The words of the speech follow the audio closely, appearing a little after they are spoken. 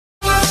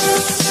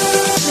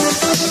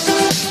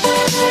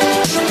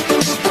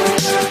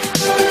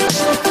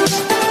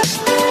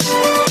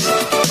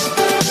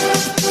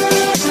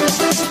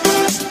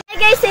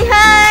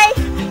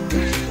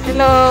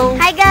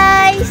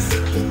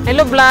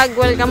vlog.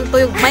 Welcome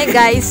to my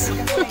guys.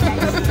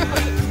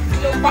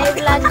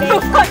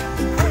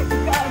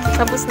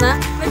 Tapos na?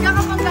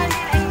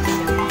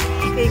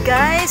 Okay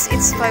guys,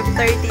 it's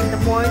 5:30 in the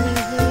morning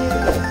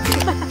here.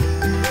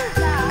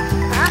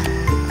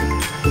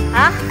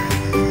 Ha?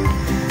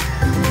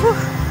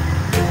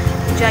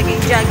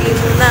 Jogging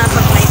muna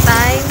pag may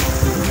time.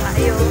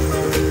 Tayo.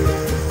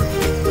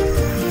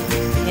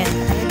 Yan.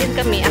 Ano din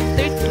kami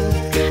after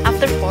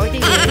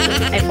 14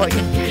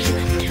 years.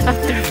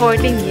 After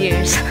 14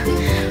 years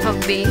of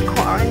being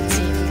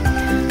quarantined.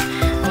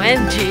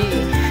 OMG.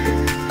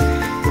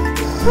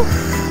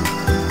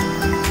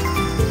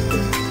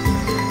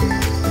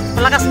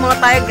 Malakas muna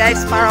tayo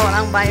guys para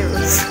walang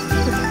virus.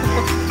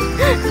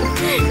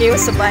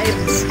 Iwas sa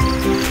virus.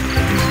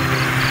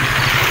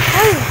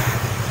 Ay.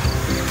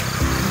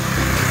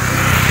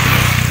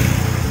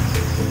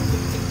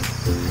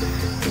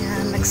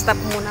 Yan, nag-stop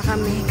muna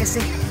kami kasi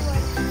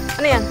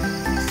ano yan?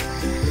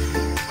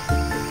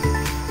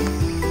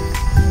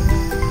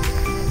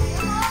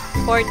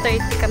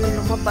 Kami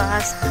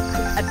lumabas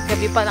at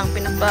gabi pa lang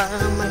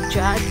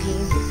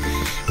mag-jogging.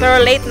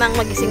 Pero late nang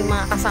magising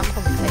mga kasama ko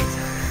guys.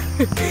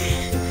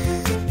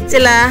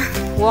 Sila,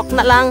 walk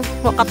na lang,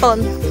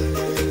 walkathon.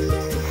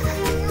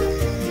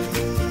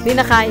 Hindi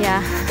na kaya.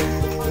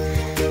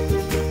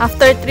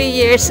 After 3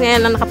 years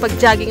ngayon na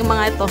nakapag-jogging ang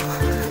mga ito.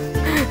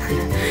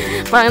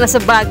 Parang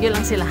nasa Baguio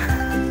lang sila.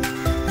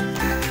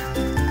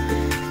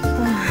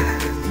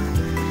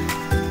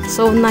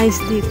 So nice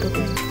dito.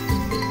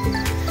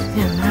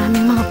 Yan,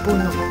 maraming mga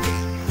puno.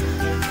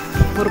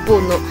 Puro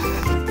puno.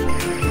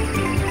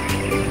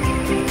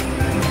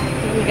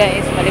 Yan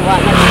guys,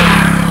 maliwanag.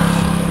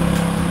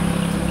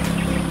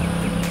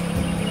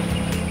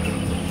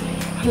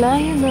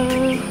 Layo na.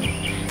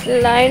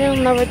 Layo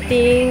ng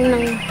narating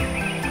ng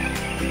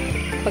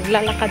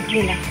paglalakad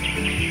nila.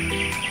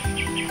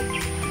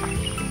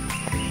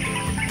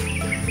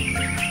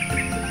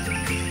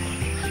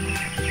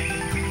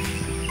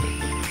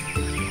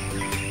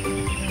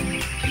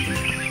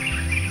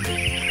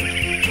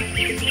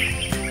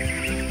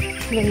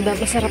 Ganda,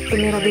 masarap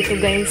tumira dito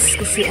guys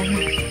kasi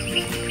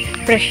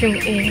fresh yung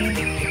air,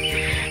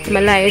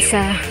 malayo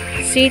sa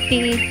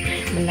city,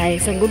 malayo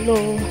sa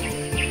gulo.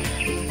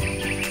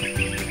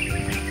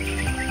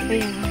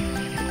 Ayan.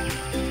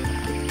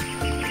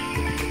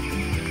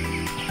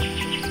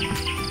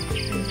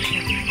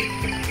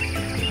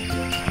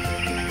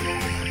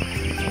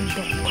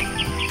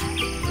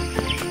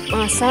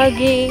 Mga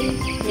saging,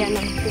 yan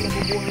ang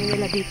pinabubuhay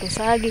nila dito,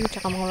 saging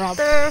tsaka mga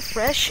rubber,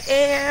 fresh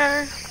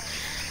air.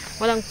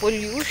 Walang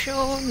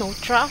pollution, no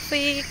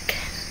traffic.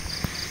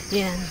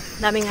 Yan,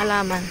 daming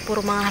halaman,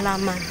 puro mga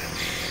halaman.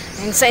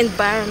 And sa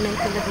environment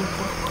nila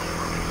dito.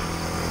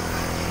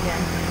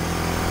 Yan.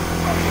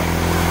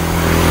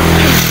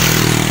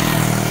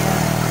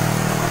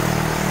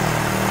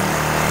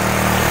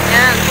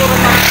 Yan, puro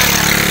mga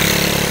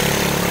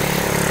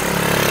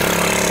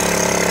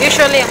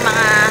usually ang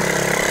mga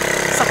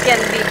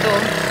sakyan dito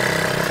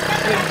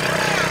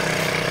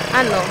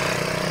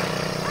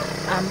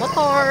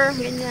motor,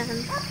 ganyan.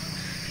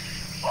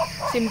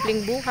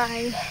 Simpleng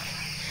buhay.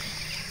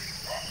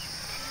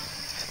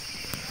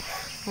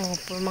 Oh,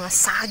 puro mga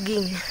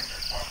saging.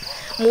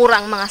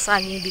 Murang mga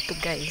saging dito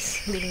guys.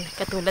 Hindi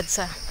katulad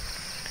sa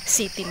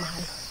city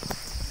mahal.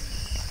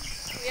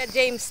 Kuya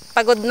James,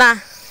 pagod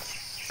na.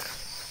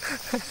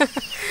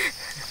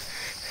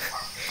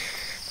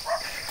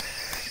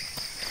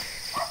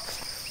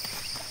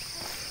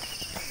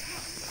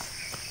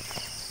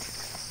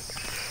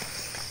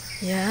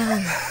 Yan.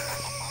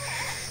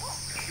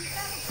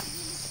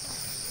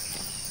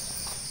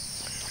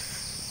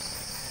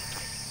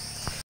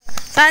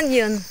 Saan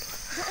yun?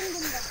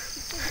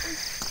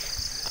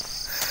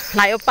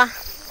 Layo pa.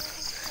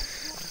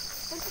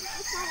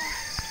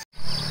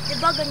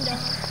 Diba ganda?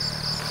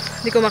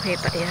 Hindi ko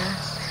makita. Yan.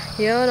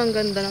 Yan, ang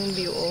ganda ng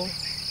view. Oh,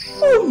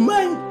 oh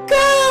my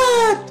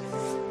God!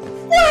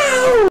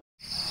 Wow!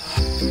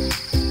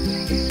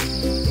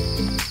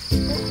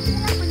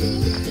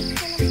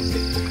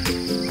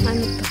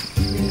 Ano to?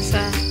 Yung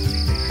sa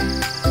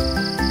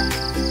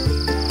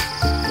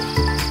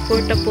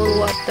portable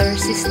water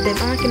system.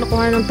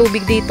 Kinukuha ng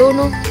tubig dito,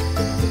 no?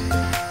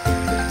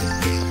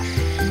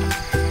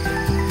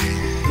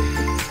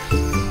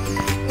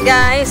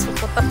 Guys,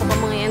 pupunta po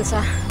kami ngayon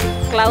sa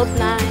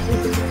Cloud9.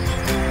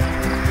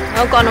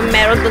 Ewan ko anong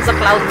meron dun sa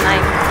Cloud9.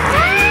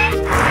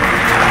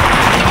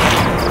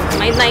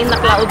 May 9 na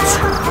clouds.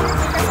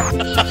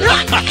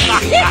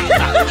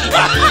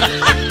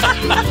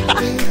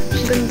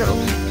 Ganda,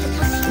 oh.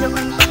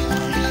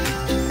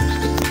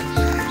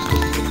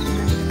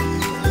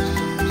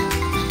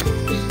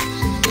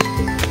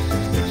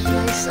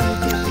 Nice ang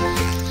view.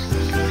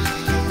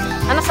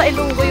 Ano sa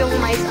Ilonggo yung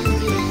nice ang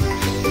view?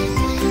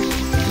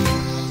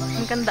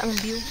 Ang ganda ang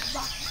view.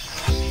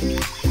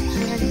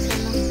 Ayan,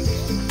 sana.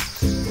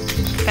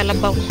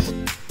 Kalabaw.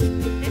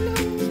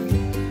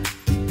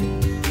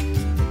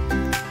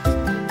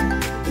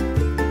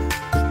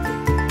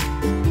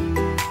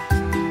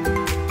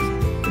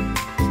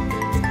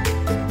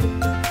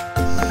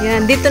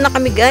 Ayan, dito na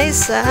kami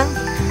guys sa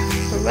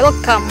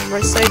Welcome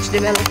Research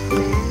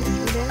Development.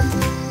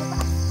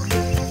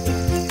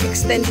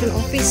 Extension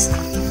Office.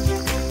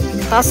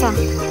 Tasa.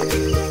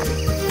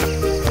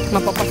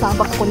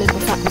 Mapapasabak ako nito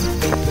sa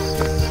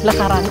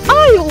lakaran.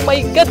 Ay, oh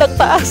my God, ang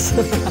taas.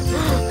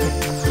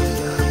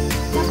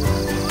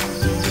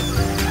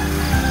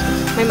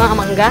 May mga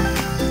mangga.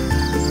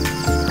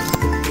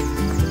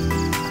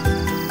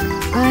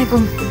 Ay,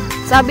 kung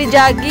sabi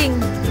jogging,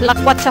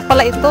 lakwat siya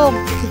pala ito.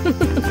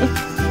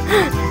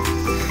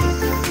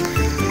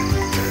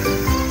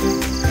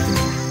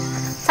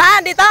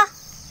 Saan? Dito?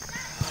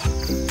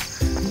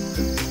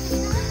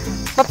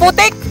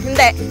 Maputik?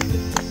 Hindi.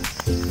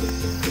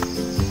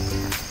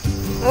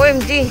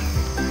 OMG.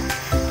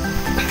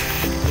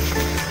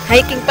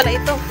 Hiking pala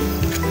ito.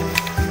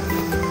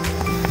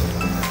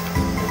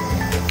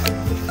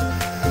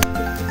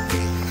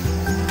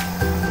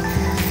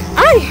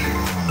 Ay!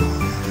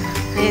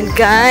 Ayan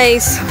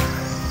guys.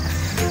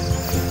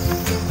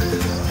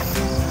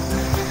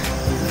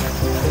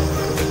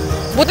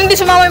 Buti hindi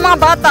sumama yung mga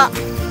bata.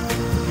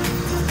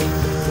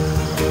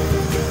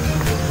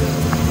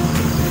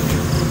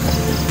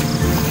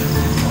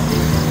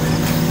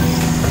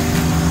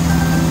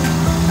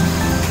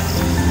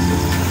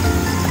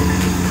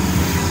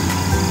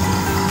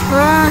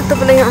 Ito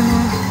pala yung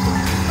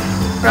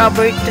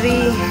rubber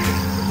tree.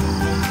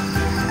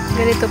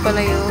 Ganito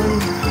pala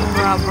yun, yung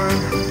rubber.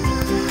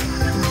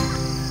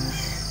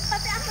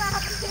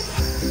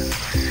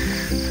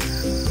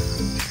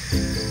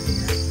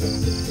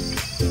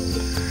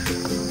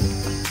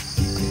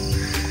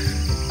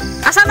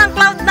 Asan ang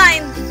Cloud9?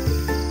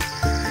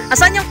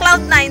 Asan yung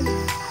Cloud9?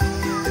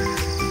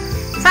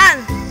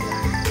 Saan?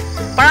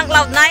 Parang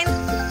Cloud9?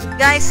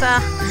 Guys,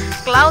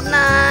 Cloud9.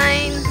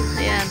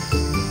 Ayan.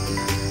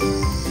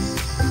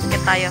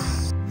 Tayo.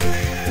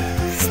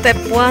 Step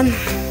 1,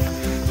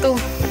 2,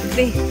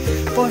 3,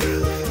 4,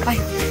 5,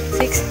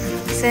 6,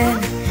 7.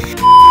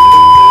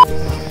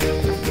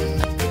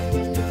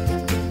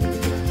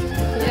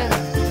 Yan.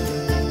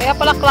 Kaya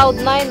pala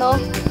Cloud9,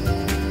 oh.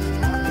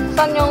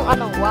 Saan yung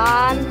ano?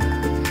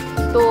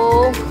 1,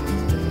 2,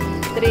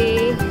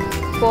 3,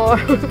 4,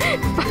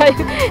 5,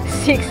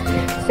 6,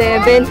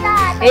 7,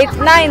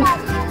 8, 9.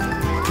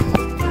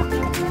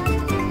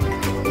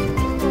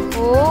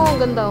 Oh,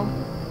 ganda, oh.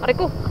 Aray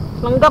ko.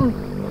 Langgam.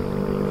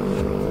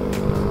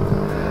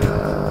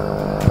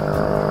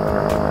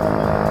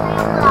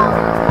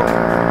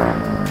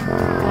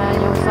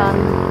 Ayan yung sun.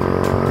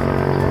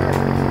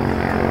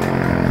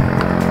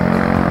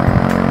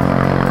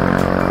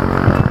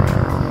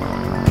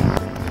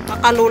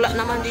 Makalula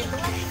naman dito.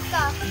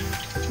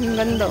 Ang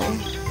ganda, oh.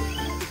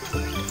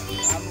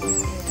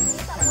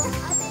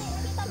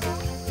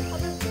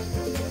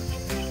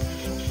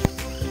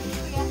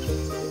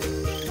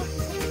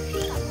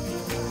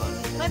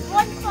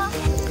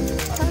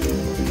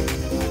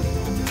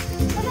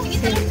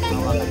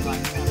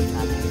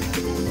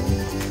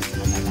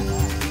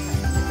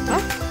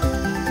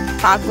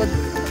 Pagod.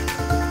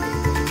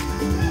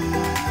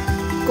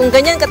 Kung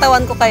ganyan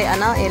katawan ko kay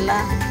Ella,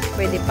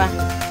 pwede pa.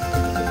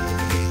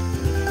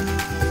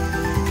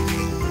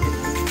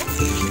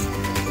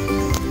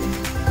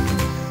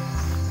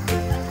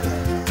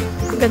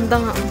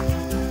 Ganda nga.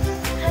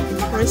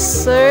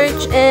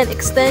 Research and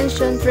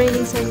Extension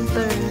Training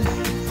Center.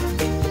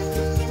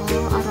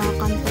 Oh,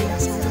 Arakan pala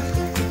sana.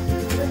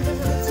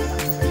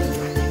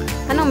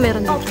 Anong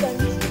meron dito?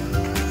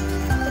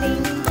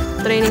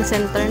 Training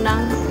center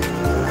ng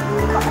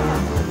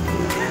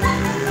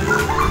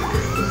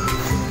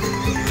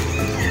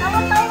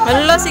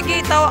Hala,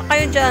 sige, tawa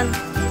kayo dyan.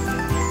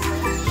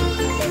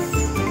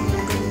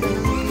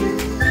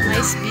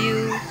 Nice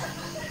view.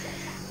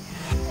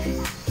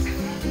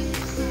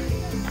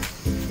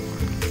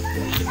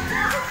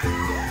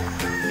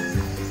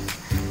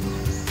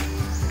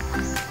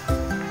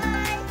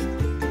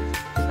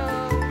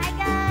 Hello. Hi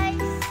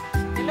guys.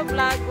 Hello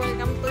vlog.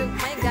 Welcome to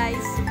my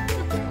guys.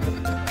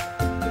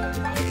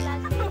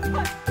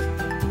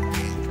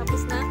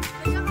 Tapos na?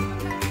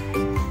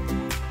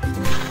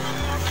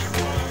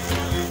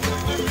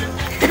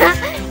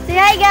 Say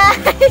hi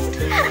guys!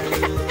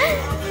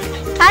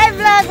 Hi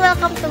vlog!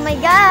 Welcome to my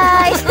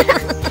guys!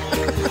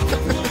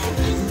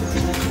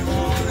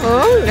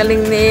 Oh,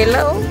 galing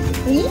nila, oh.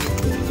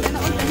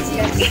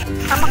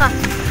 Tama ka.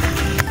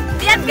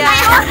 Yan,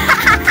 guys.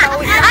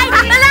 Pauwi na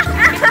kami.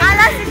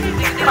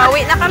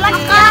 Pauwi na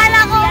kami.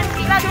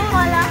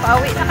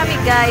 Pauwi na kami,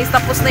 guys.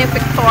 Tapos na yung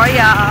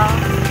Victoria.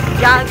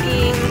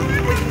 Jogging.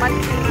 With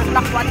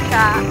lakwat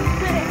ka.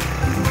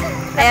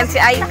 Ayan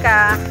si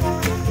Aika.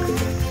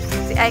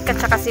 Si Aika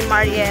tsaka si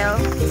Mariel.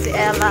 Si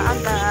Ella.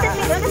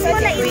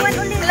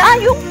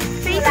 Yung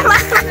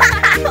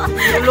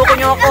niloko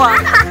nyo ako, ah.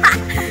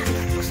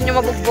 Gusto nyo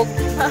mabugbog.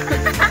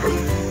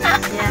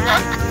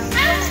 Yan.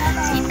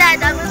 Sita,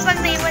 dami pag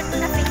naiwan mo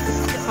na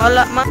Facebook.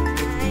 Wala,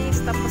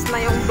 guys. Tapos na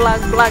yung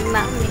vlog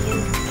namin.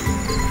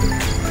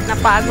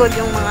 Napagod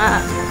yung mga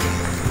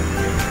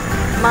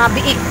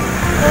biik.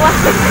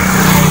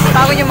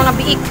 Pagod yung mga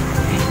biik.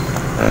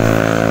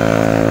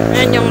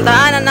 Yan yung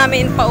daanan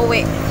namin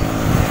pauwi.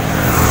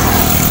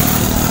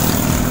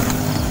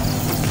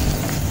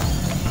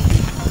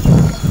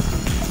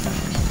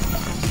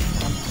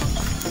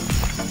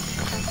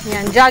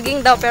 Yan,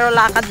 jogging daw pero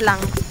lakad lang.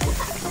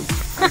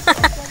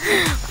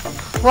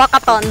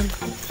 Walkathon.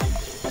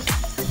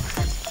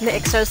 Hindi,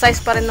 exercise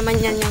pa rin naman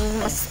yan yung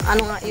mas,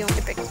 ano nga, yung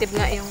effective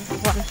nga yung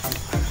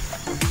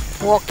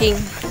walking.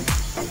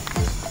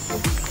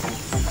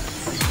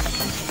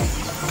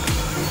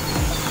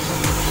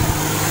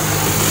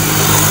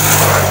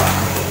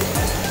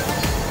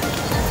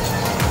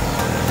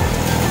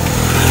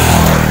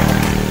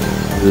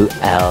 Two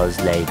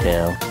hours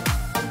later.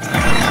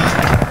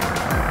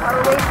 While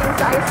waiting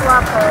sa ice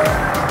water,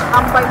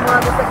 ambay muna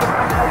doon sa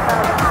gitna ng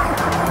kalsada.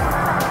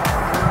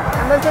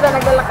 Andun sila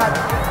naglalakad.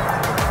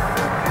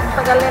 Ang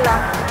tagal nila.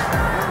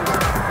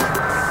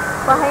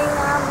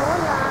 Pahinga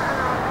muna.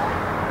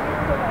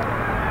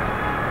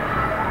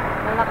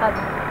 Nalakad.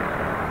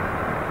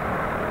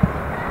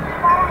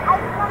 Parang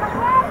ice naman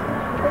yan.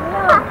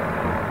 Tingnan.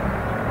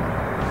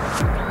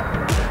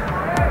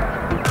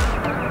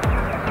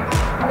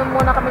 Inom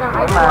muna kami ng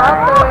ice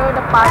water.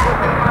 Napagod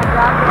ng mga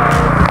joggers.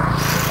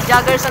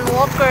 Joggers and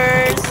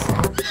walkers.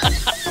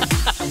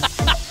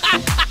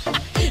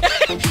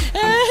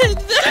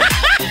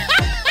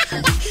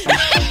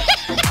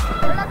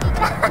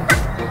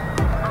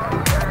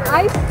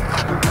 Ice?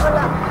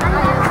 Wala.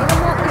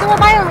 Inom mo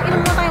tayo.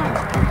 Inom mo tayo.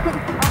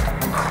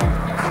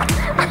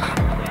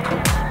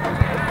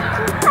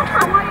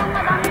 Tama yung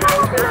madami na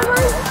yung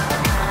naman.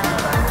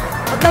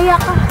 Magdaya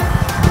ka.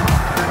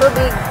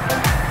 Tubig.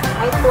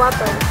 Ice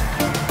water.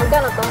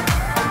 Magkano to?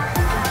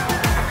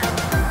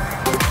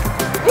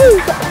 Eh,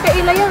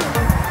 kaila yan.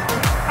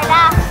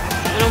 Hala.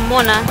 Inom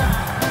muna.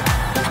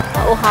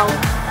 Pauhaw.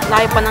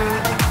 Layo pa ng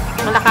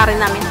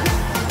malakarin namin.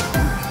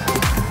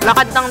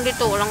 Lakad lang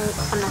dito. Walang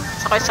ano,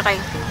 sakay-sakay.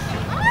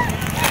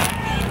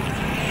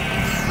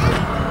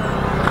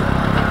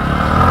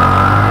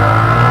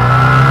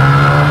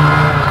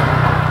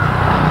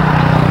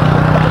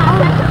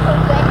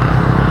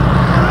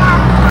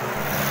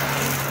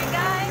 Hey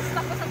guys,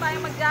 tapos na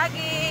tayong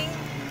mag-jogging.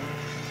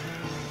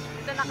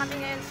 Dito na kami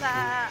ngayon sa...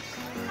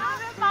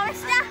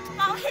 Pawis na.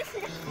 Pawis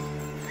na.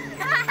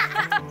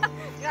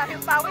 Grabe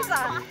yung pawis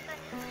ah.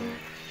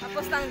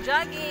 Tapos ng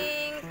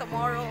jogging.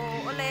 Tomorrow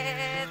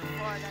ulit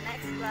for the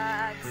next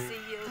vlog.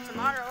 See you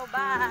tomorrow.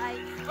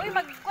 Bye! Uy,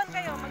 mag-kwan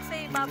kayo.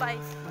 Mag-say bye-bye.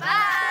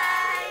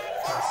 Bye!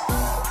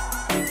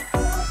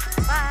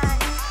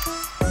 Bye!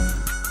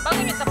 Bago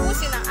nyo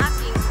tapusin ang